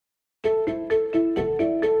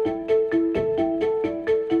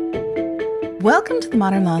Welcome to the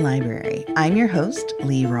Modern Law Library. I'm your host,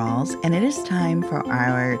 Lee Rawles, and it is time for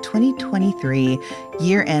our 2023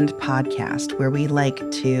 year-end podcast, where we like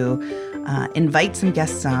to invite some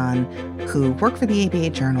guests on who work for the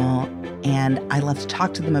ABA Journal, and I love to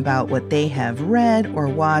talk to them about what they have read or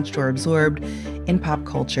watched or absorbed in pop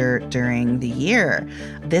culture during the year.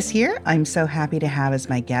 This year, I'm so happy to have as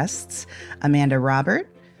my guests Amanda Robert,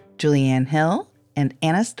 Julianne Hill, and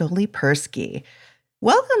Stolley Persky.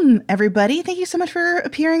 Welcome, everybody. Thank you so much for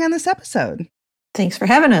appearing on this episode. Thanks for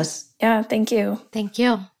having us. Yeah, thank you. Thank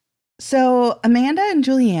you. So Amanda and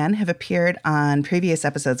Julianne have appeared on previous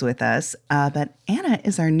episodes with us, but Anna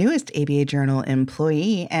is our newest ABA Journal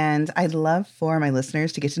employee, and I'd love for my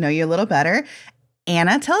listeners to get to know you a little better.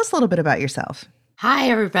 Anna, tell us a little bit about yourself. Hi,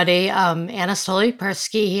 everybody. Stolley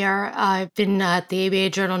Persky here. I've been at the ABA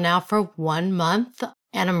Journal now for 1 month,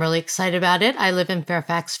 and I'm really excited about it. I live in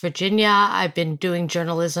Fairfax, Virginia. I've been doing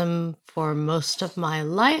journalism for most of my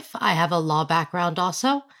life. I have a law background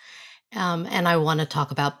also, and I want to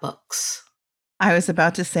talk about books. I was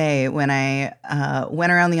about to say, when I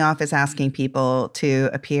went around the office asking people to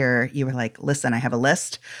appear, you were like, listen, I have a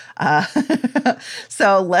list.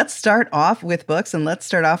 So let's start off with books, and let's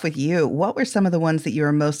start off with you. What were some of the ones that you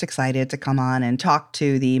were most excited to come on and talk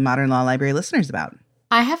to the Modern Law Library listeners about?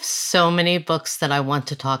 I have so many books that I want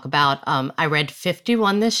to talk about. I read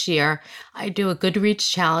 51 this year. I do a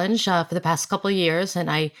Goodreads challenge for the past couple of years,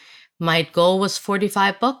 and my goal was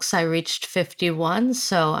 45 books. I reached 51,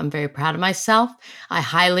 so I'm very proud of myself. I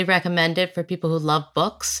highly recommend it for people who love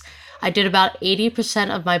books. I did about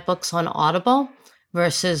 80% of my books on Audible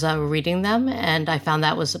versus reading them, and I found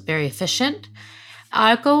that was very efficient.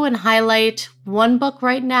 I'll go and highlight one book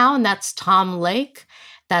right now, and that's Tom Lake.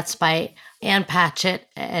 That's by Ann Patchett,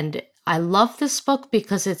 and I love this book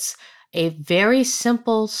because it's a very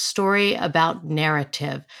simple story about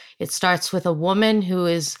narrative. It starts with a woman who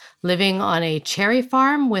is living on a cherry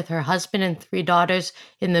farm with her husband and 3 daughters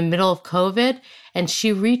in the middle of COVID, and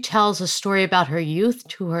she retells a story about her youth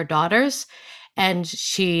to her daughters, and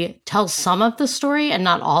she tells some of the story and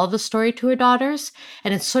not all of the story to her daughters,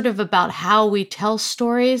 and it's sort of about how we tell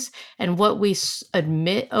stories and what we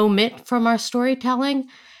omit from our storytelling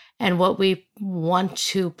and what we want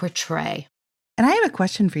to portray. And I have a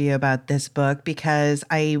question for you about this book, because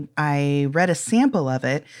I read a sample of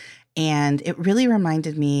it, and it really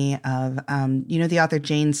reminded me of, the author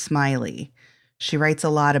Jane Smiley. She writes a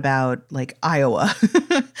lot about like Iowa.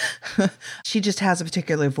 She just has a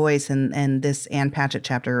particular voice, and this Ann Patchett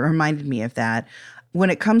chapter reminded me of that.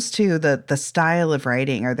 When it comes to the style of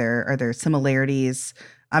writing, are there similarities?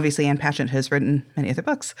 Obviously, Ann Patchett has written many other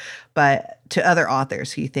books, but to other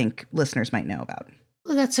authors who you think listeners might know about?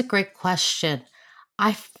 Well, that's a great question.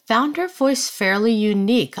 I found her voice fairly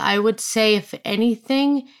unique. I would say, if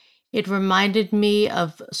anything, it reminded me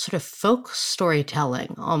of sort of folk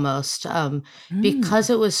storytelling almost, because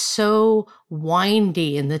it was so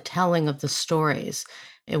windy in the telling of the stories.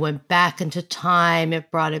 It went back into time.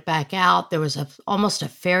 It brought it back out. There was almost a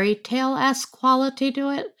fairy tale-esque quality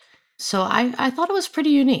to it. So I thought it was pretty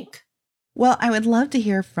unique. Well, I would love to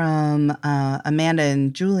hear from Amanda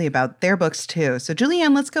and Julie about their books too. So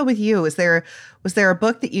Julianne, let's go with you. Was there a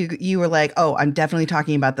book that you were like, oh, I'm definitely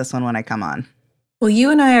talking about this one when I come on? Well, you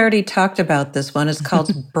and I already talked about this one. It's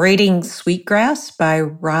called Braiding Sweetgrass by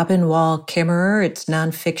Robin Wall Kimmerer. It's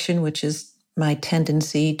nonfiction, which is my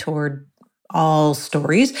tendency toward all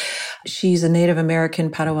stories. She's a Native American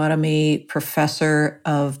Potawatomi professor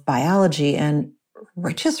of biology, and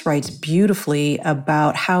just writes beautifully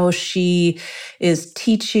about how she is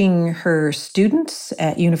teaching her students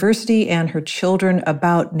at university and her children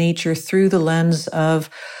about nature through the lens of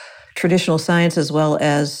traditional science as well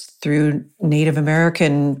as through Native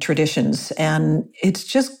American traditions. And it's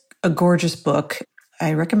just a gorgeous book.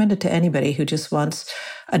 I recommend it to anybody who just wants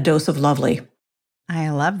a dose of lovely. I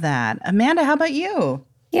love that. Amanda, how about you?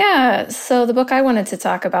 Yeah, so the book I wanted to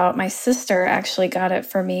talk about, my sister actually got it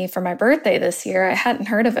for me for my birthday this year. I hadn't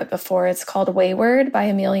heard of it before. It's called Wayward by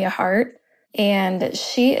Amelia Hart, and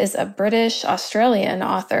she is a British-Australian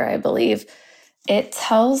author, I believe. It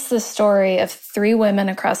tells the story of 3 women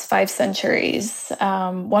across 5 centuries.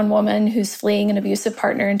 One woman who's fleeing an abusive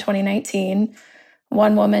partner in 2019,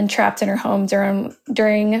 one woman trapped in her home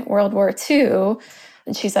during World War II,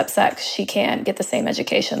 and she's upset because she can't get the same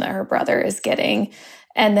education that her brother is getting.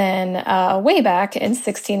 And then way back in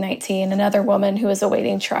 1619, another woman who is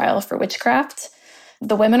awaiting trial for witchcraft.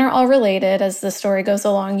 The women are all related. As the story goes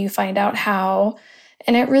along, you find out how.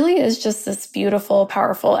 And it really is just this beautiful,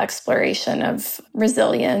 powerful exploration of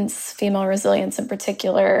resilience, female resilience in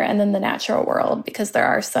particular, and then the natural world, because there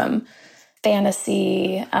are some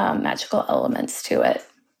fantasy, magical elements to it.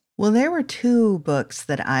 Well, there were two books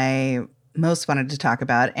that I most wanted to talk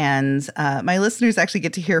about, and my listeners actually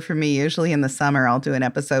get to hear from me usually in the summer. I'll do an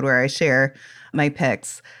episode where I share my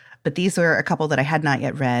picks, but these were a couple that I had not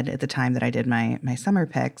yet read at the time that I did my summer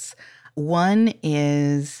picks. One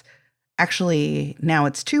is actually, now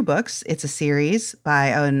it's two books. It's a series by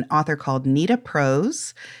an author called Nita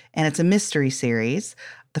Prose, and it's a mystery series.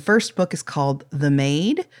 The first book is called The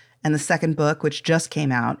Maid, and the second book, which just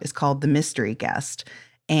came out, is called The Mystery Guest.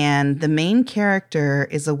 And the main character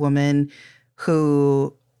is a woman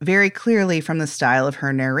who, very clearly from the style of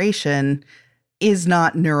her narration, is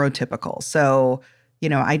not neurotypical. So,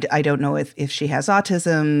 I don't know if she has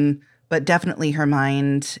autism, but definitely her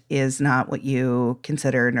mind is not what you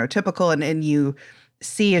consider neurotypical. And you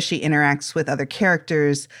see as she interacts with other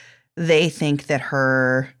characters, they think that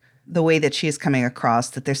the way that she is coming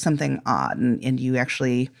across, that there's something odd. And you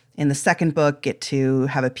actually, in the second book, get to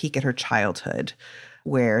have a peek at her childhood,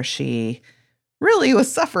 where she really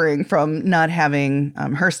was suffering from not having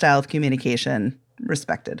her style of communication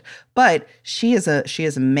respected. But she is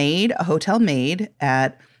a maid, a hotel maid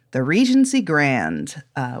at the Regency Grand,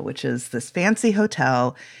 which is this fancy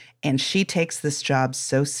hotel, and she takes this job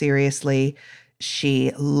so seriously.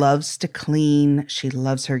 She loves to clean. She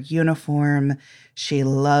loves her uniform. She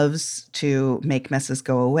loves to make messes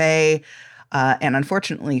go away. And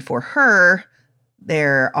unfortunately for her,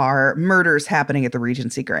 there are murders happening at the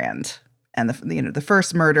Regency Grand. And the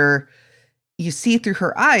first murder you see through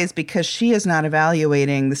her eyes because she is not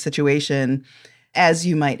evaluating the situation as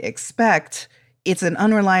you might expect. It's an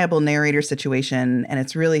unreliable narrator situation, and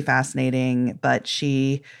it's really fascinating. But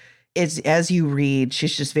she is, as you read,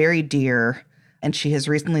 she's just very dear. And she has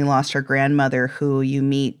recently lost her grandmother, who you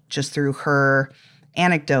meet just through her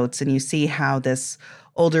anecdotes. And you see how this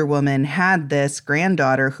older woman had this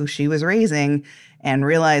granddaughter who she was raising, and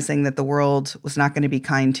realizing that the world was not going to be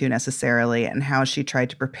kind to necessarily, and how she tried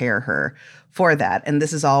to prepare her for that. And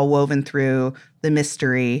this is all woven through the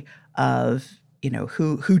mystery of,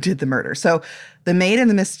 who did the murder. So The Maid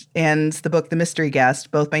and the book The Mystery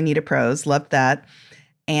Guest, both by Nita Prose, loved that.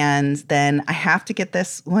 And then I have to get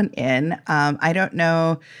this one in. I don't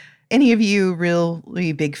know any of you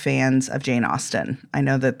really big fans of Jane Austen. I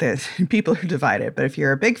know that the people are divided, but if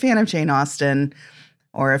you're a big fan of Jane Austen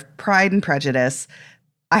or of Pride and Prejudice,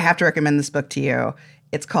 I have to recommend this book to you.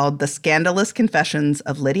 It's called The Scandalous Confessions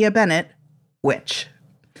of Lydia Bennet, Witch.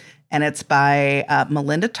 And it's by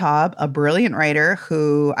Melinda Taub, a brilliant writer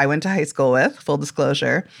who I went to high school with, full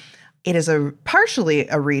disclosure. It is partially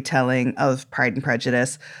a retelling of Pride and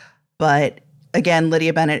Prejudice, but again,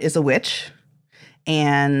 Lydia Bennet is a witch,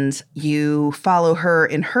 and you follow her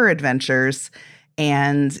in her adventures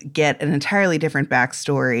and get an entirely different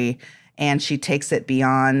backstory, and she takes it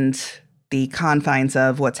beyond the confines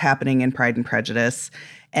of what's happening in Pride and Prejudice,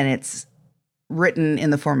 and it's written in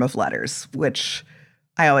the form of letters, which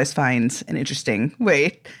I always find an interesting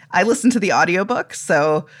way. I listen to the audiobook,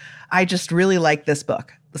 so I just really like this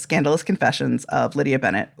book, The Scandalous Confessions of Lydia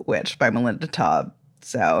Bennet, Witch by Melinda Taub.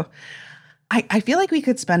 So I feel like we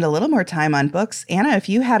could spend a little more time on books. Anna, if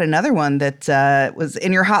you had another one that was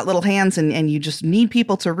in your hot little hands and you just need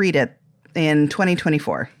people to read it in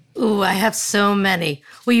 2024. Ooh, I have so many.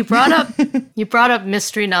 Well, you brought up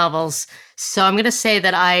mystery novels. So I'm going to say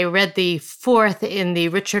that I read the fourth in the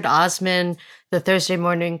Richard Osman, The Thursday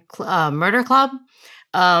Morning Murder Club.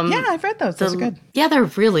 Yeah, I've read those. Those are good. Yeah, they're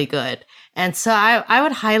really good. And so I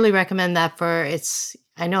would highly recommend that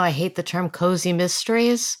I know I hate the term cozy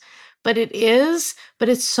mysteries, but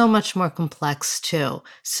it's so much more complex too.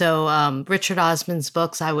 So Richard Osman's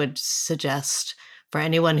books, I would suggest for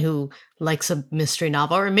anyone who likes a mystery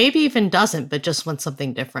novel, or maybe even doesn't, but just wants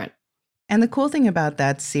something different. And the cool thing about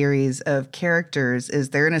that series of characters is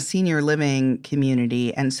they're in a senior living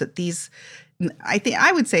community. And so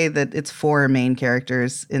I would say that it's four main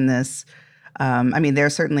characters in this. There are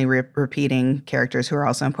certainly repeating characters who are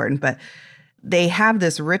also important, but they have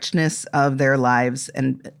this richness of their lives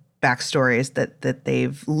and backstories that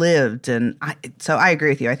they've lived. And so I agree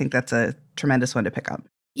with you. I think that's a tremendous one to pick up.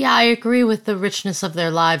 Yeah, I agree with the richness of their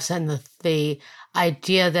lives and the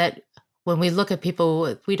idea that when we look at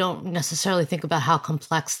people, we don't necessarily think about how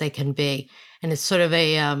complex they can be. And it's sort of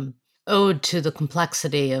a ode to the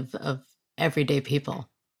complexity of everyday people,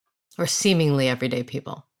 or seemingly everyday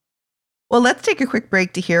people. Well, let's take a quick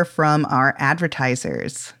break to hear from our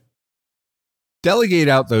advertisers. Delegate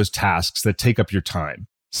out those tasks that take up your time.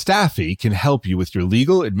 Staffy can help you with your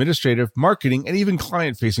legal, administrative, marketing, and even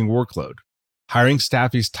client-facing workload. Hiring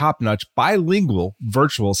Staffy's top-notch bilingual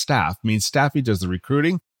virtual staff means Staffy does the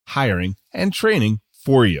recruiting, hiring, and training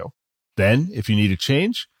for you. Then, if you need a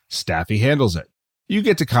change, Staffy handles it. You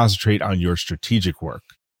get to concentrate on your strategic work.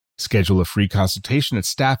 Schedule a free consultation at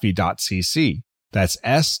staffy.cc. That's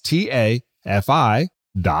staffy.cc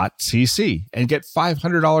and get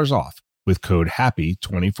 $500 off with code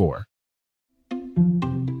HAPPY24.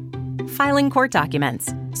 Filing court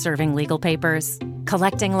documents, serving legal papers,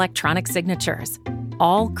 collecting electronic signatures,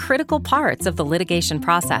 all critical parts of the litigation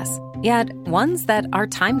process, yet ones that are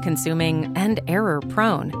time-consuming and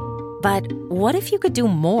error-prone. But what if you could do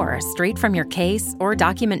more straight from your case or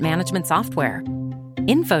document management software?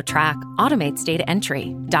 InfoTrack automates data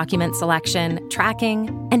entry, document selection,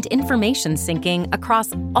 tracking, and information syncing across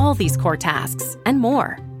all these core tasks and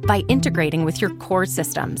more by integrating with your core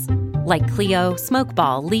systems like Clio,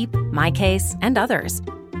 Smokeball, Leap, MyCase, and others.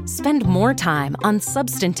 Spend more time on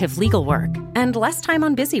substantive legal work and less time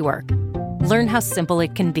on busy work. Learn how simple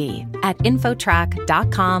it can be at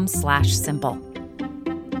infotrack.com/simple.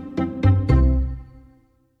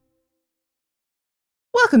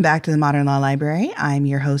 Welcome back to the Modern Law Library. I'm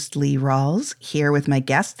your host, Lee Rawles, here with my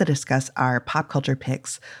guests to discuss our pop culture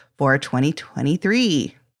picks for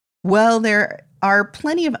 2023. Well, there are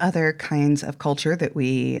plenty of other kinds of culture that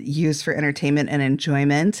we use for entertainment and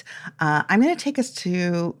enjoyment. I'm going to take us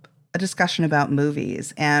to a discussion about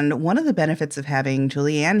movies. And one of the benefits of having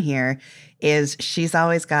Julianne here is she's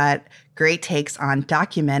always got great takes on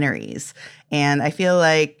documentaries. And I feel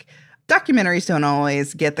like documentaries don't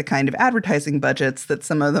always get the kind of advertising budgets that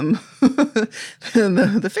some of them,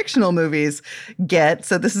 the fictional movies, get.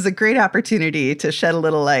 So this is a great opportunity to shed a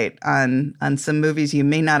little light on some movies you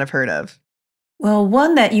may not have heard of. Well,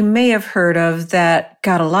 one that you may have heard of that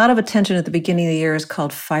got a lot of attention at the beginning of the year is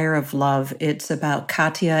called Fire of Love. It's about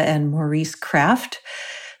Katya and Maurice Kraft.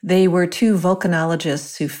 They were two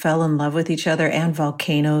volcanologists who fell in love with each other and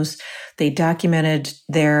volcanoes. They documented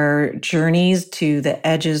their journeys to the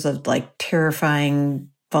edges of terrifying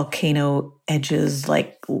volcano edges.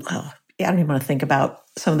 I don't even want to think about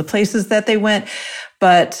some of the places that they went,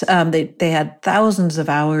 but they had thousands of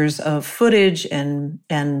hours of footage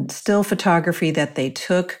and still photography that they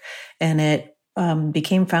took, and it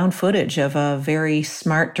became found footage of a very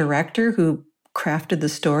smart director who crafted the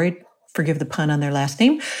story, forgive the pun on their last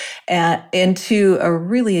name, into a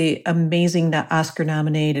really amazing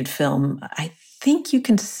Oscar-nominated film. I think you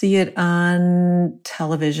can see it on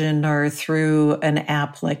television or through an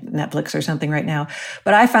app like Netflix or something right now.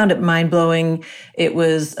 But I found it mind-blowing. It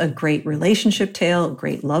was a great relationship tale, a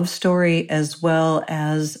great love story, as well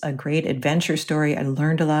as a great adventure story. I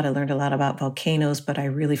learned a lot. I learned a lot about volcanoes, but I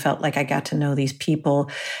really felt like I got to know these people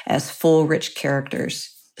as full, rich characters.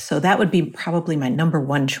 So that would be probably my number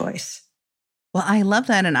one choice. Well, I love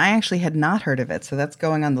that. And I actually had not heard of it. So that's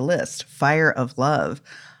going on the list. Fire of Love.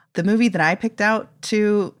 The movie that I picked out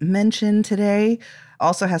to mention today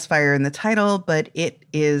also has fire in the title, but it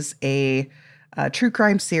is a true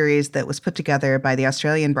crime series that was put together by the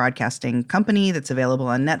Australian Broadcasting Company that's available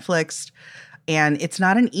on Netflix. And it's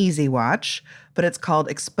not an easy watch, but it's called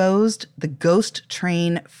Exposed: The Ghost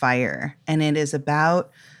Train Fire. And it is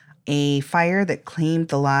about a fire that claimed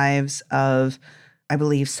the lives of, I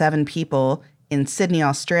believe, 7 people in Sydney,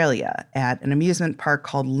 Australia, at an amusement park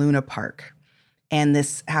called Luna Park. And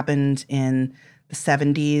this happened in the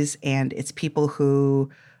 70s, and it's people who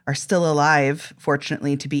are still alive,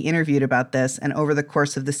 fortunately, to be interviewed about this. And over the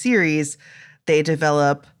course of the series, they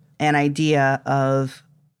develop an idea of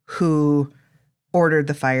who ordered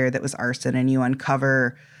the fire that was arson, and you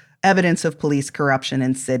uncover evidence of police corruption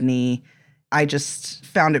in Sydney. I just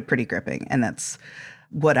found it pretty gripping, and that's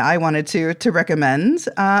what I wanted to recommend.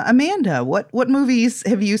 Amanda, what movies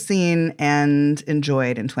have you seen and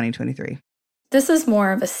enjoyed in 2023? This is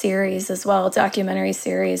more of a series as well, a documentary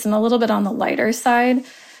series, and a little bit on the lighter side.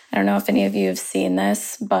 I don't know if any of you have seen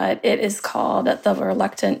this, but it is called The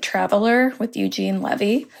Reluctant Traveler with Eugene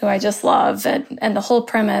Levy, who I just love. And the whole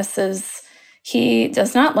premise is he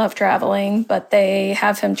does not love traveling, but they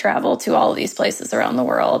have him travel to all of these places around the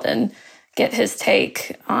world and get his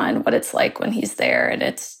take on what it's like when he's there. And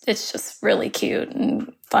it's just really cute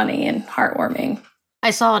and funny and heartwarming.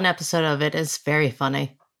 I saw an episode of it. It's very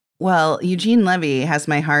funny. Well, Eugene Levy has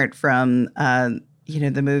my heart from, the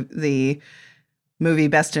movie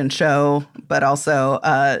Best in Show, but also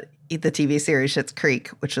the TV series Schitt's Creek,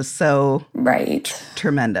 which is so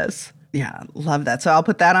tremendous. Yeah, love that. So I'll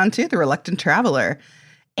put that on too, The Reluctant Traveler.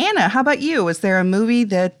 Anna, how about you? Was there a movie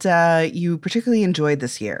that you particularly enjoyed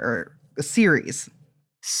this year, or a series?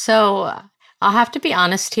 So I'll have to be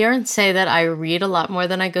honest here and say that I read a lot more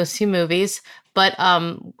than I go see movies. But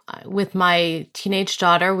with my teenage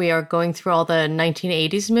daughter, we are going through all the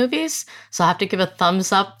 1980s movies. So I have to give a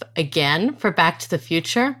thumbs up again for Back to the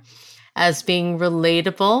Future. as being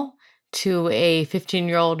relatable to a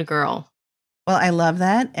 15-year-old girl. Well, I love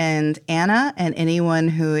that. And Anna and anyone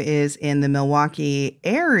who is in the Milwaukee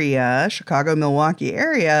area, Chicago, Milwaukee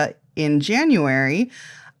area in January,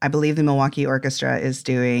 I believe the Milwaukee Orchestra is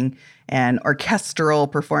doing an orchestral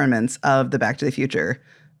performance of the Back to the Future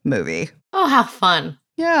movie. Oh, how fun.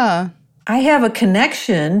 Yeah. I have a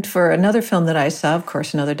connection for another film that I saw, of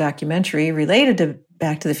course, another documentary related to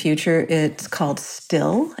Back to the Future. It's called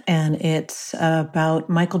Still, and it's about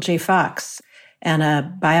Michael J. Fox and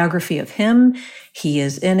a biography of him. He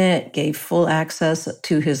is in it, gave full access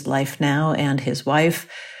to his life now and his wife,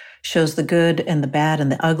 shows the good and the bad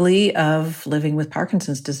and the ugly of living with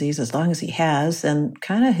Parkinson's disease as long as he has, and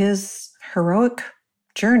kind of his heroic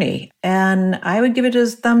journey. And I would give it a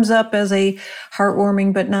thumbs up as a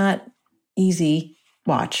heartwarming but not easy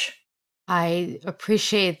watch. I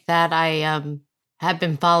appreciate that. I have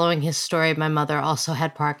been following his story. My mother also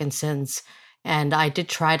had Parkinson's, and I did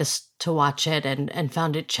try to watch it and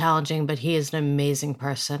found it challenging, but he is an amazing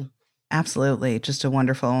person. Absolutely. Just a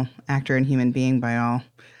wonderful actor and human being by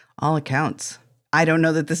all accounts. I don't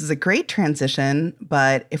know that this is a great transition,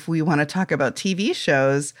 but if we want to talk about TV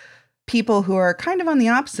shows, people who are kind of on the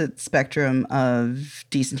opposite spectrum of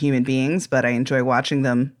decent human beings, but I enjoy watching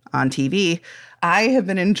them on TV, I have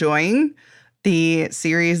been enjoying the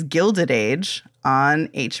series Gilded Age on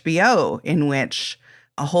HBO, in which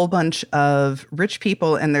a whole bunch of rich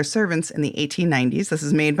people and their servants in the 1890s. This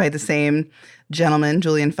is made by the same gentleman,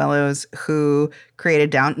 Julian Fellows, who created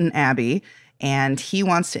Downton Abbey. And he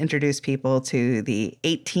wants to introduce people to the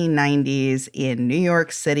 1890s in New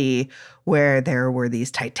York City, where there were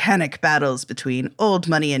these titanic battles between old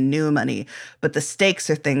money and new money. But the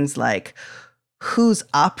stakes are things like whose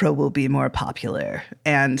opera will be more popular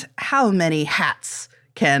and how many hats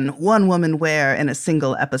can one woman wear in a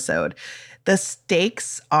single episode. The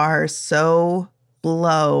stakes are so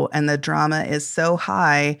low and the drama is so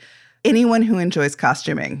high. Anyone who enjoys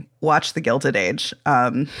costuming, watch The Gilded Age,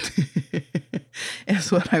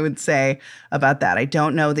 is what I would say about that. I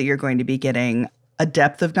don't know that you're going to be getting a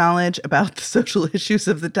depth of knowledge about the social issues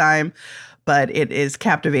of the time, but it is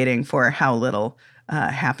captivating for how little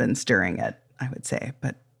happens during it, I would say.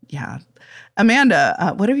 But yeah.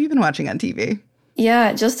 Amanda, what have you been watching on TV?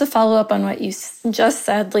 Yeah, just to follow up on what you just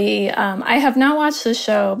said, Lee, I have not watched the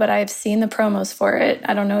show, but I've seen the promos for it.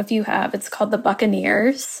 I don't know if you have. It's called The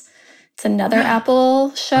Buccaneers. It's another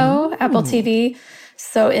Apple show, Apple TV.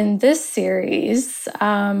 So in this series,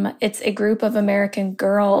 it's a group of American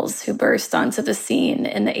girls who burst onto the scene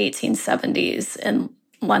in the 1870s in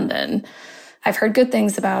London. I've heard good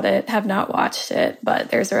things about it, have not watched it,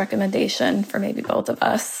 but there's a recommendation for maybe both of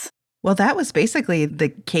us. Well, that was basically the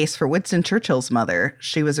case for Winston Churchill's mother.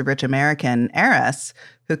 She was a rich American heiress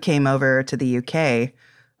who came over to the UK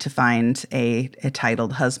to find a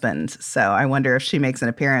titled husband. So I wonder if she makes an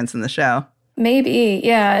appearance in the show. Maybe,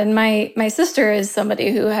 yeah. And my sister is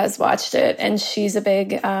somebody who has watched it, and she's a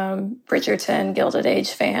big Bridgerton, Gilded Age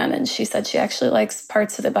fan, and she said she actually likes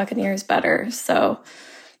parts of the Buccaneers better. So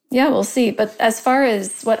yeah, we'll see. But as far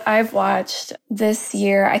as what I've watched this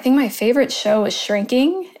year, I think my favorite show is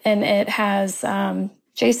Shrinking, and it has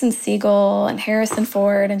Jason Segel and Harrison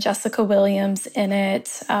Ford and Jessica Williams in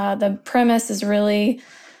it. The premise is really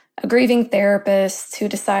a grieving therapist who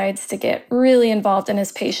decides to get really involved in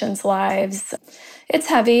his patients' lives. It's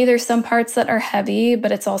heavy. There's some parts that are heavy,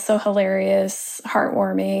 but it's also hilarious,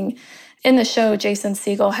 heartwarming. In the show, Jason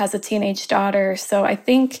Segel has a teenage daughter. So I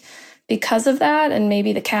think because of that, and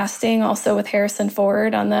maybe the casting also with Harrison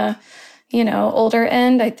Ford on the, older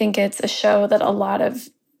end, I think it's a show that a lot of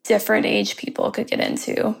different age people could get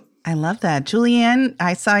into. I love that. Julianne,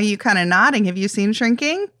 I saw you kind of nodding. Have you seen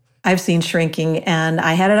Shrinking? I've seen Shrinking, and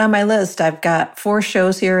I had it on my list. I've got 4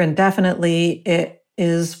 shows here, and definitely it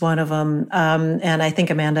is one of them. And I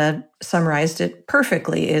think Amanda summarized it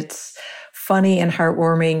perfectly. It's funny and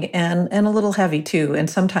heartwarming and a little heavy, too, and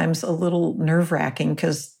sometimes a little nerve-wracking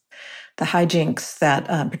because the hijinks that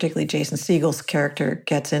particularly Jason Segel's character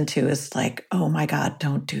gets into is like, oh, my God,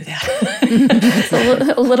 don't do that. It's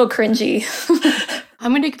a little cringy.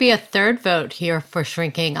 I'm going to be a third vote here for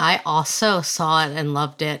Shrinking. I also saw it and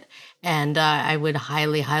loved it, and I would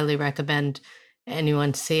highly, highly recommend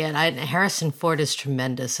anyone see it. Harrison Ford is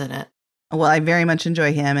tremendous in it. Well, I very much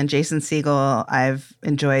enjoy him, and Jason Segel I've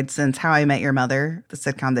enjoyed since How I Met Your Mother, the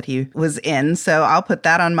sitcom that he was in, so I'll put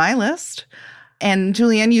that on my list. And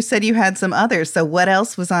Julianne, you said you had some others, so what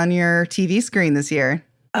else was on your TV screen this year?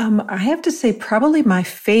 I have to say probably my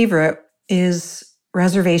favorite is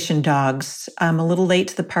Reservation Dogs. I'm a little late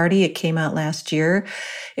to the party. It came out last year.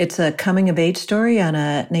 It's a coming-of-age story on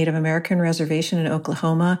a Native American reservation in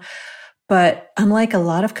Oklahoma. But unlike a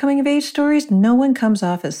lot of coming-of-age stories, no one comes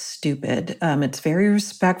off as stupid. It's very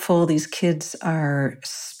respectful. These kids are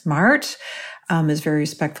smart. Is very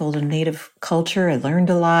respectful to Native culture. I learned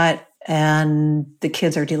a lot. And the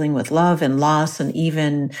kids are dealing with love and loss and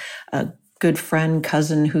even a good friend,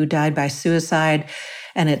 cousin who died by suicide.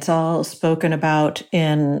 And it's all spoken about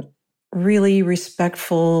in really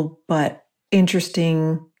respectful but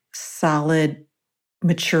interesting, solid,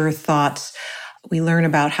 mature thoughts. We learn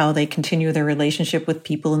about how they continue their relationship with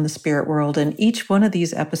people in the spirit world. And each one of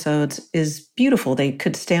these episodes is beautiful. They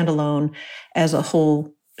could stand alone as a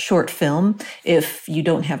whole short film. If you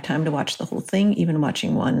don't have time to watch the whole thing, even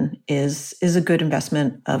watching one is a good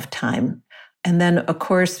investment of time. And then, of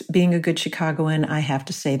course, being a good Chicagoan, I have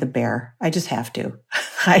to say The Bear. I just have to.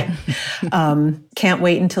 I can't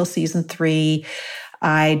wait until season 3.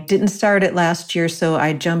 I didn't start it last year, so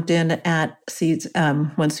I jumped in at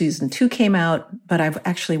when season 2 came out, but I've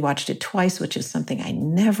actually watched it twice, which is something I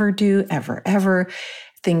never do, ever.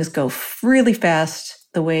 Things go really fast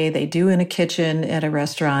the way they do in a kitchen at a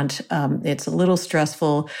restaurant. It's a little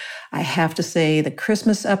stressful. I have to say the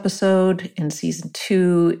Christmas episode in season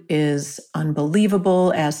 2 is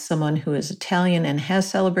unbelievable. As someone who is Italian and has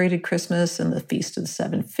celebrated Christmas and the Feast of the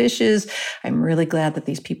Seven Fishes, I'm really glad that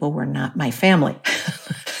these people were not my family.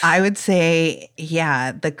 I would say,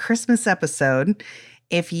 yeah, the Christmas episode,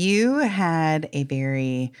 if you had a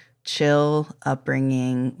very chill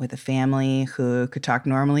upbringing with a family who could talk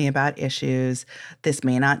normally about issues, this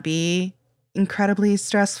may not be incredibly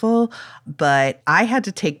stressful, but I had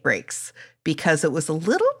to take breaks because it was a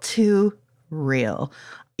little too real.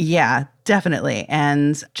 Yeah, definitely.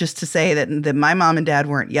 And just to say that my mom and dad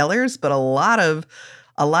weren't yellers, but a lot of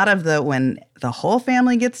the when the whole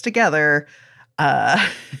family gets together,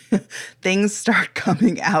 things start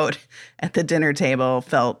coming out at the dinner table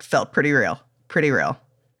felt pretty real.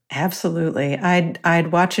 Absolutely.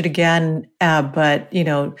 I'd watch it again, but,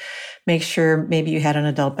 make sure maybe you had an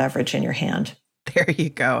adult beverage in your hand. There you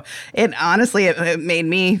go. It honestly, it made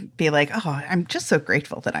me be like, oh, I'm just so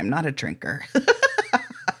grateful that I'm not a drinker.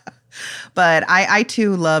 But I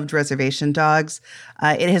too loved Reservation Dogs.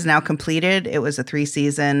 It has now completed. It was a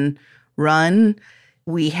 3-season run.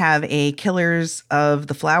 We have a Killers of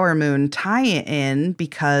the Flower Moon tie-in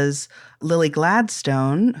because Lily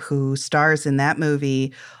Gladstone, who stars in that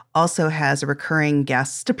movie, also has a recurring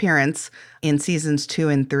guest appearance in seasons 2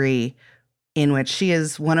 and 3, in which she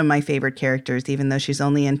is one of my favorite characters, even though she's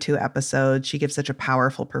only in 2 episodes. She gives such a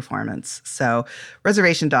powerful performance. So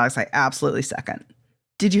Reservation Dogs, I absolutely second.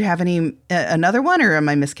 Did you have another one, or am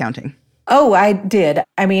I miscounting? Oh, I did.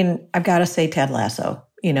 I mean, I've got to say Ted Lasso.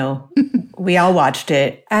 We all watched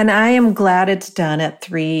it, and I am glad it's done at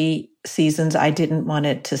 3 seasons. I didn't want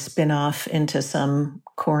it to spin off into some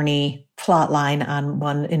corny plot line on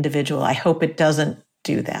one individual. I hope it doesn't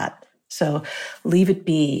do that. So leave it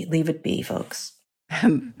be, folks.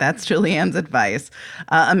 That's Julianne's advice.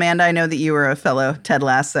 Amanda, I know that you were a fellow Ted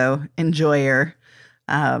Lasso enjoyer.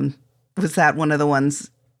 Was that one of the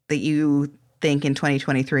ones that you think in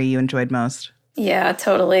 2023 you enjoyed most? Yeah,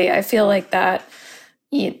 totally. I feel like that,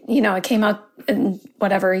 it came out in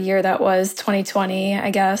whatever year that was, 2020,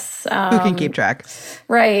 I guess. Who can keep track?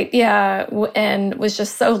 Right, yeah. And was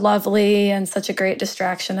just so lovely and such a great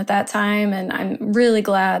distraction at that time. And I'm really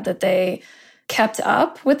glad that they kept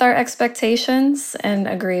up with our expectations, and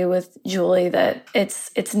agree with Julie that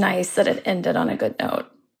it's nice that it ended on a good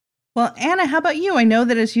note. Well, Anna, how about you? I know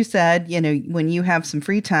that, as you said, when you have some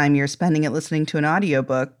free time, you're spending it listening to an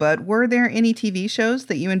audiobook, but were there any TV shows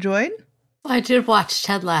that you enjoyed? I did watch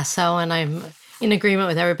Ted Lasso, and I'm in agreement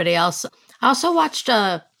with everybody else. I also watched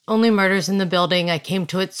Only Murders in the Building. I came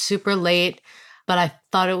to it super late, but I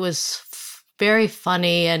thought it was very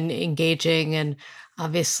funny and engaging and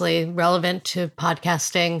obviously relevant to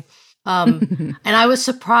podcasting. And I was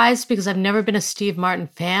surprised because I've never been a Steve Martin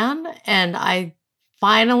fan, and I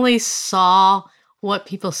finally saw what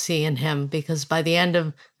people see in him, because by the end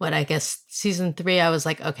of season 3, I was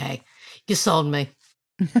like, okay, you sold me.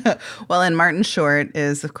 Well, and Martin Short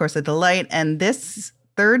is, of course, a delight. And this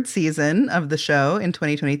 3rd season of the show in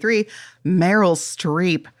 2023, Meryl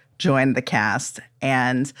Streep joined the cast.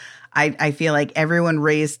 And I feel like everyone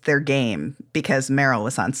raised their game because Meryl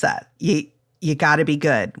was on set. You got to be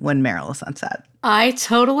good when Meryl is on set. I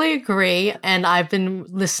totally agree. And I've been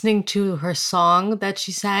listening to her song that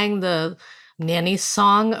she sang, the Nanny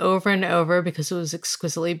song, over and over because it was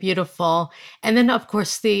exquisitely beautiful. And then, of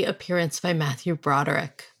course, the appearance by Matthew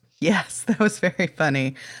Broderick. Yes, that was very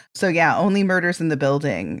funny. So yeah, Only Murders in the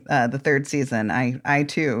Building, the 3rd season. I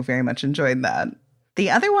too very much enjoyed that.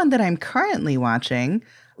 The other one that I'm currently watching,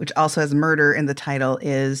 which also has murder in the title,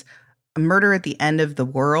 is a murder at the end of the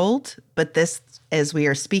world. But this, as we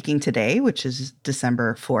are speaking today, which is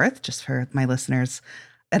December 4th, just for my listeners'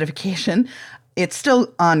 edification, it's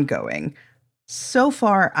still ongoing. So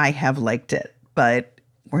far, I have liked it, but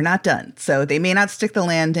we're not done. So they may not stick the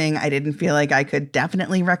landing. I didn't feel like I could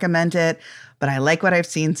definitely recommend it, but I like what I've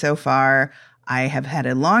seen so far. I have had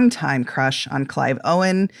a long time crush on Clive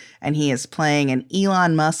Owen, and he is playing an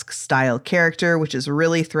Elon Musk style character, which is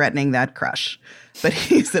really threatening that crush. But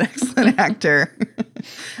he's an excellent actor.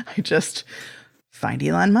 I just find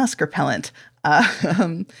Elon Musk repellent.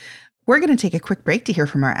 We're going to take a quick break to hear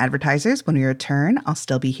from our advertisers. When we return, I'll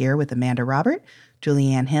still be here with Amanda Robert,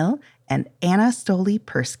 Julianne Hill, and Anna Stolley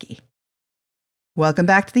Persky. Welcome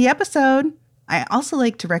back to the episode. I also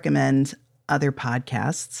like to recommend other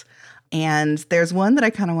podcasts. And there's one that I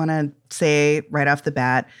kind of want to say right off the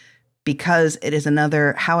bat because it is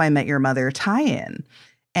another How I Met Your Mother tie-in.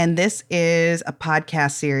 And this is a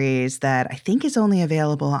podcast series that I think is only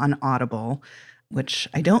available on Audible, which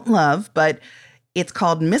I don't love, but it's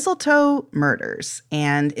called Mistletoe Murders,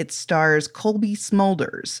 and it stars Colby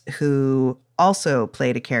Smulders, who also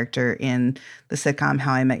played a character in the sitcom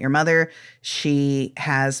How I Met Your Mother. She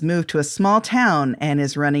has moved to a small town and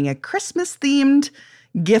is running a Christmas-themed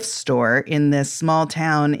gift store in this small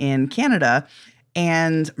town in Canada,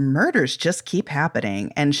 and murders just keep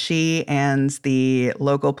happening. And she and the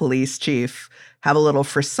local police chief have a little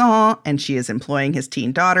frisson, and she is employing his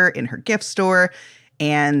teen daughter in her gift store.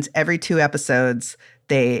 And every 2 episodes,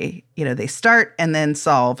 they start and then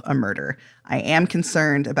solve a murder. I am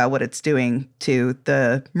concerned about what it's doing to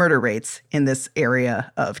the murder rates in this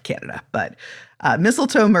area of Canada. But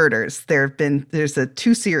Mistletoe Murders, there's a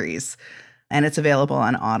 2 series, and it's available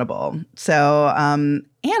on Audible. So,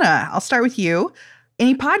 Anna, I'll start with you.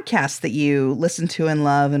 Any podcasts that you listen to and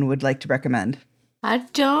love and would like to recommend? I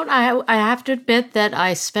don't. I have to admit that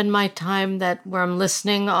I spend my time where I'm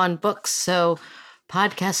listening on books, so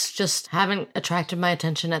podcasts just haven't attracted my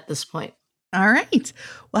attention at this point. All right.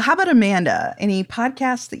 Well, how about Amanda? Any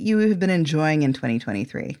podcasts that you have been enjoying in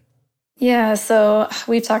 2023? Yeah, so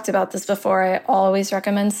we've talked about this before. I always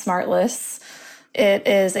recommend Smart Lists. It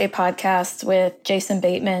is a podcast with Jason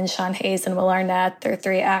Bateman, Sean Hayes, and Will Arnett. They're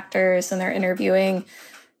 3 actors, and they're interviewing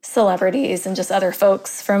celebrities and just other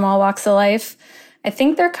folks from all walks of life. I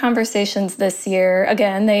think their conversations this year,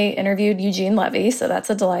 again, they interviewed Eugene Levy, so that's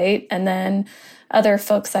a delight. And then other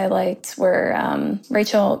folks I liked were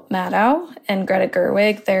Rachel Maddow and Greta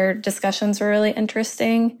Gerwig. Their discussions were really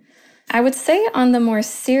interesting. I would say on the more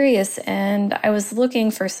serious end, I was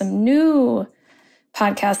looking for some new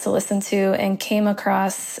podcasts to listen to and came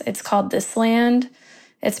across, it's called This Land.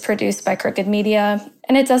 It's produced by Crooked Media,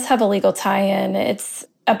 and it does have a legal tie-in. It's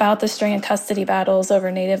about the string and custody battles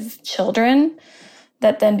over Native children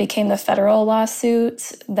that then became the federal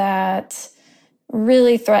lawsuit that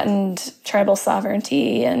really threatened tribal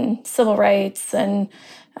sovereignty and civil rights. And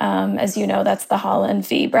as you know, that's the Holland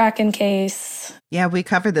v. Bracken case. Yeah, we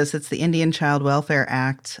covered this. It's the Indian Child Welfare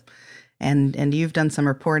Act. And you've done some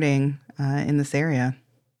reporting in this area.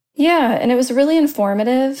 Yeah, and it was really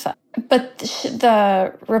informative. But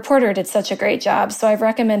the reporter did such a great job. So I've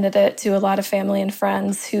recommended it to a lot of family and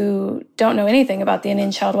friends who don't know anything about the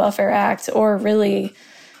Indian Child Welfare Act or really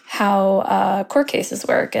how court cases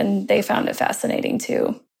work. And they found it fascinating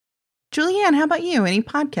too. Julianne, how about you? Any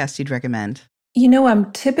podcasts you'd recommend? You know,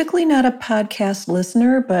 I'm typically not a podcast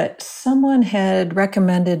listener, but someone had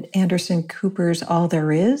recommended Anderson Cooper's All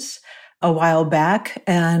There Is a while back,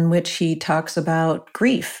 in which he talks about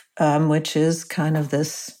grief, which is kind of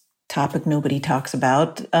this topic nobody talks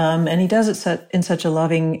about. And he does it in such a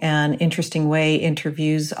loving and interesting way,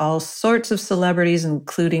 interviews all sorts of celebrities,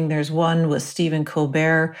 including there's one with Stephen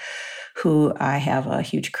Colbert, who I have a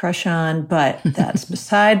huge crush on, but that's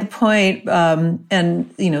beside the point.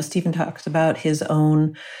 And, you know, Stephen talks about his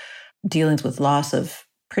own dealings with loss of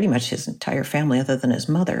pretty much his entire family other than his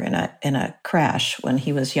mother in a crash when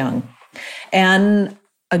he was young. And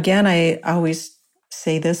again, I always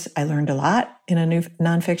say this, I learned a lot in a new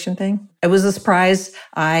nonfiction thing. It was a surprise.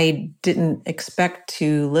 I didn't expect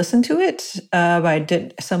to listen to it.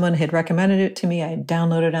 Someone had recommended it to me. I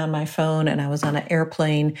downloaded it on my phone and I was on an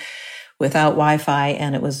airplane without Wi-Fi,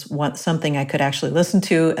 and it was something I could actually listen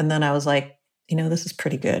to. And then I was like, you know, this is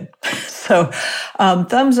pretty good. So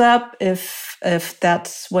thumbs up if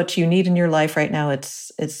that's what you need in your life right now.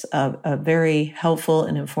 It's a very helpful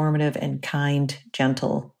and informative and kind,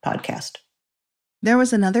 gentle podcast. There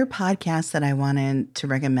was another podcast that I wanted to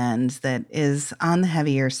recommend that is on the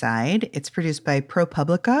heavier side. It's produced by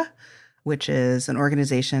ProPublica, which is an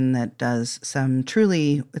organization that does it's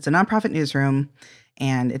a nonprofit newsroom,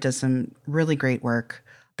 and it does some really great work.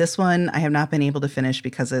 This one I have not been able to finish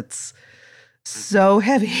because it's so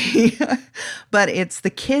heavy, but it's The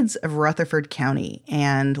Kids of Rutherford County.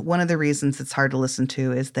 And one of the reasons it's hard to listen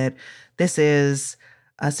to is that this is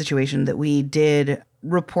a situation that we did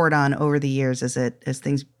report on over the years as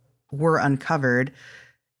things were uncovered.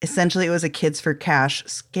 Essentially, it was a Kids for Cash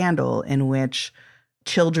scandal in which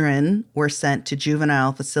children were sent to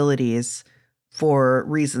juvenile facilities for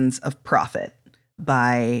reasons of profit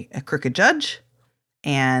by a crooked judge,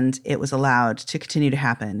 and it was allowed to continue to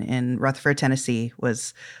happen. In Rutherford, Tennessee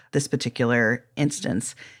was this particular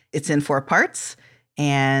instance. It's in 4 parts,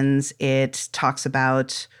 and it talks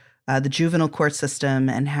about the juvenile court system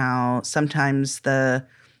and how sometimes the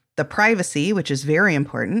privacy, which is very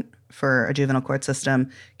important for a juvenile court system,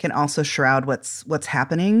 can also shroud what's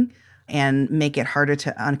happening and make it harder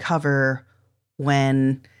to uncover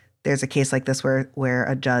when there's a case like this where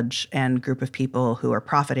a judge and group of people who are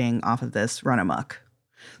profiting off of this run amok.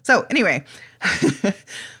 So anyway,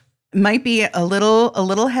 might be a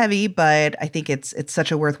little heavy, but I think it's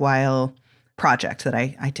such a worthwhile project that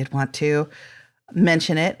I did want to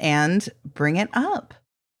mention it and bring it up.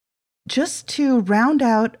 Just to round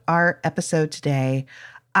out our episode today,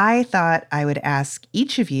 I thought I would ask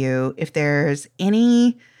each of you if there's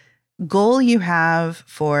any goal you have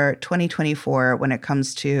for 2024 when it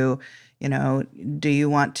comes to, do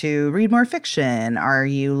you want to read more fiction? Are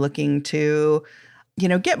you looking to,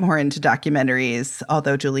 get more into documentaries?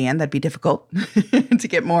 Although, Julianne, that'd be difficult to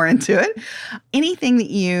get more into it. Anything that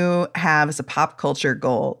you have as a pop culture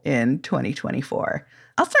goal in 2024?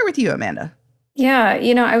 I'll start with you, Amanda. Yeah,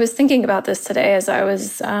 I was thinking about this today as I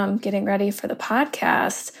was getting ready for the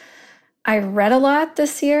podcast. I read a lot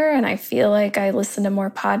this year, and I feel like I listened to more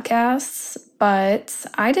podcasts, but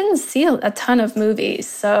I didn't see a ton of movies.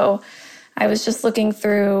 So I was just looking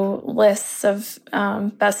through lists of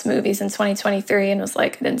best movies in 2023 and was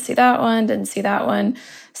like, I didn't see that one.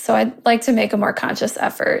 So I'd like to make a more conscious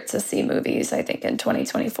effort to see movies, I think, in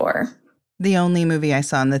 2024. The only movie I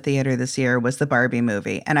saw in the theater this year was the Barbie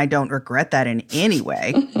movie, and I don't regret that in any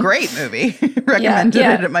way. Great movie. Recommended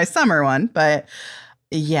it at my summer one, but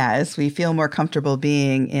yeah, as we feel more comfortable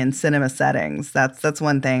being in cinema settings, that's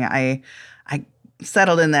one thing. I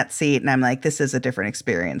settled in that seat, and I'm like, this is a different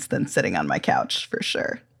experience than sitting on my couch for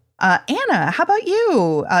sure. Anna, how about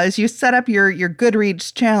you? As you set up your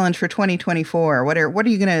Goodreads challenge for 2024, what are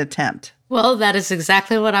you going to attempt? Well, that is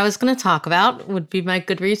exactly what I was going to talk about, would be my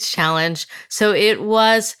Goodreads challenge. So it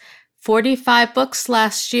was 45 books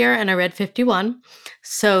last year, and I read 51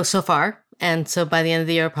 so far. And so by the end of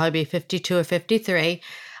the year, it'll probably be 52 or 53.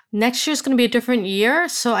 Next year's going to be a different year,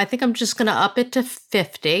 so I think I'm just going to up it to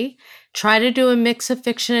 50. Try to do a mix of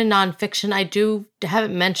fiction and nonfiction. I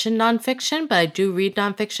haven't mentioned nonfiction, but I do read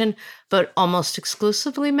nonfiction, but almost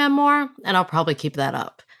exclusively memoir, and I'll probably keep that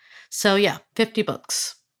up. So yeah, 50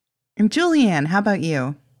 books. And Julianne, how about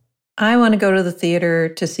you? I want to go to the theater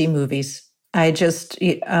to see movies. I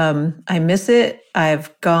miss it.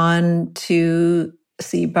 I've gone to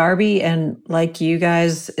see Barbie, and like you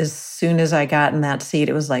guys, as soon as I got in that seat,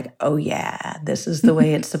 it was like, oh yeah, this is the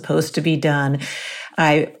way it's supposed to be done.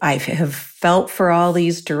 I have felt for all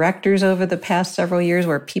these directors over the past several years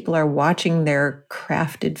where people are watching their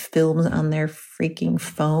crafted films on their freaking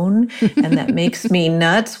phone. And that makes me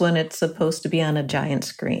nuts when it's supposed to be on a giant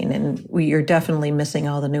screen. And you're definitely missing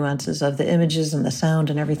all the nuances of the images and the sound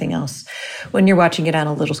and everything else when you're watching it on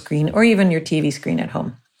a little screen or even your TV screen at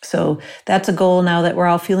home. So that's a goal now that we're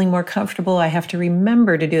all feeling more comfortable. I have to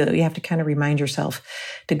remember to do it. You have to kind of remind yourself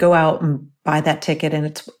to go out and buy that ticket,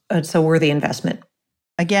 and it's a worthy investment.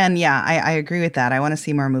 Again, yeah, I agree with that. I want to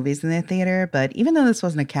see more movies in the theater, but even though this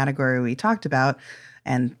wasn't a category we talked about,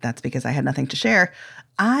 and that's because I had nothing to share,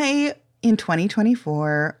 I, in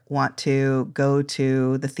 2024, want to go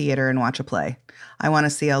to the theater and watch a play. I want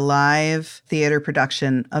to see a live theater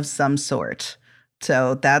production of some sort.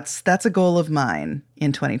 So that's a goal of mine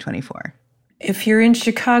in 2024. If you're in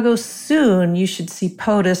Chicago soon, you should see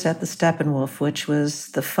POTUS at the Steppenwolf, which was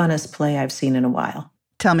the funnest play I've seen in a while.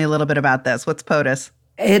 Tell me a little bit about this. What's POTUS?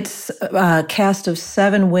 It's a cast of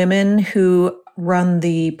 7 women who run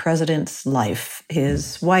the president's life.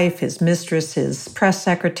 His wife, his mistress, his press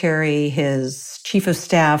secretary, his chief of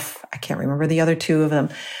staff. I can't remember the other 2 of them.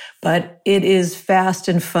 But it is fast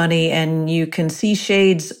and funny, and you can see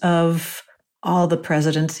shades of all the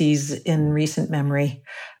presidencies in recent memory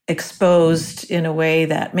exposed in a way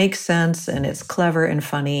that makes sense, and it's clever and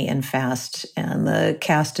funny and fast, and the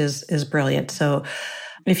cast is brilliant. So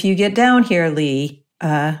if you get down here, Lee,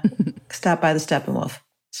 stop by the Steppenwolf.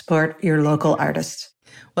 Support your local artists.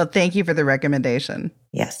 Well, thank you for the recommendation.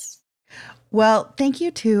 Yes. Well, thank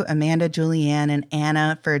you to Amanda, Julianne, and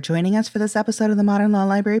Anna for joining us for this episode of the Modern Law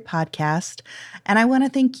Library podcast. And I want to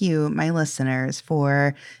thank you, my listeners,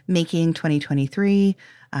 for making 2023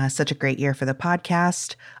 such a great year for the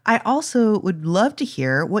podcast. I also would love to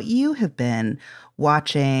hear what you have been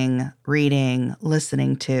watching, reading,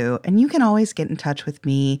 listening to. And you can always get in touch with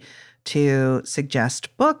me to suggest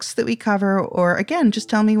books that we cover, or again, just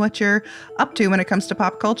tell me what you're up to when it comes to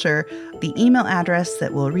pop culture. The email address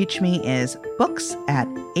that will reach me is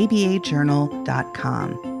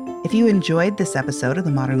books@abajournal.com. If you enjoyed this episode of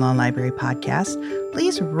the Modern Law Library podcast,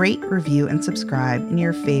 please rate, review, and subscribe in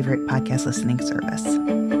your favorite podcast listening service.